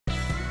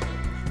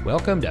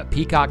Welcome to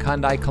Peacock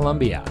Hyundai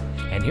Columbia,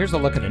 and here's a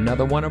look at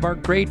another one of our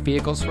great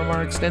vehicles from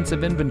our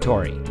extensive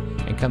inventory,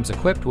 and comes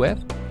equipped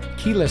with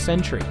keyless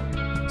entry,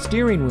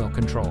 steering wheel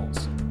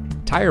controls,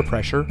 tire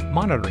pressure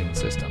monitoring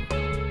system,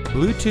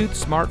 Bluetooth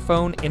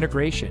smartphone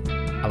integration,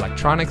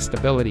 electronic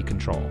stability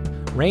control,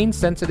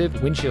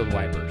 rain-sensitive windshield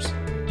wipers,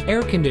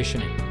 air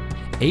conditioning,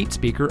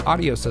 8-speaker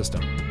audio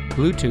system,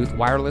 Bluetooth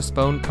wireless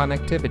phone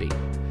connectivity,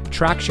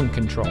 traction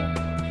control,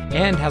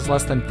 and has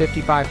less than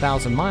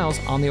 55,000 miles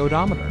on the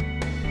odometer.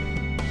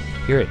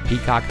 Here at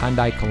Peacock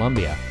Hyundai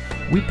Columbia,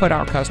 we put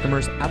our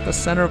customers at the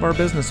center of our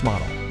business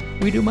model.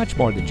 We do much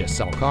more than just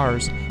sell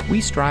cars.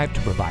 We strive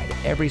to provide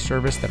every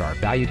service that our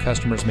valued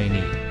customers may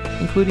need,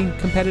 including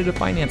competitive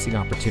financing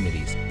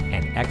opportunities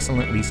and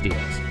excellent lease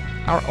deals.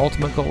 Our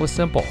ultimate goal is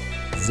simple: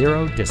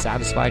 0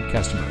 dissatisfied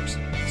customers.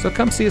 So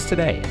come see us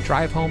today and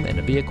drive home in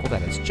a vehicle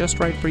that is just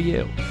right for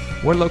you.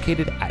 We're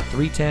located at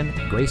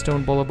 310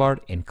 Greystone Boulevard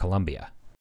in Columbia.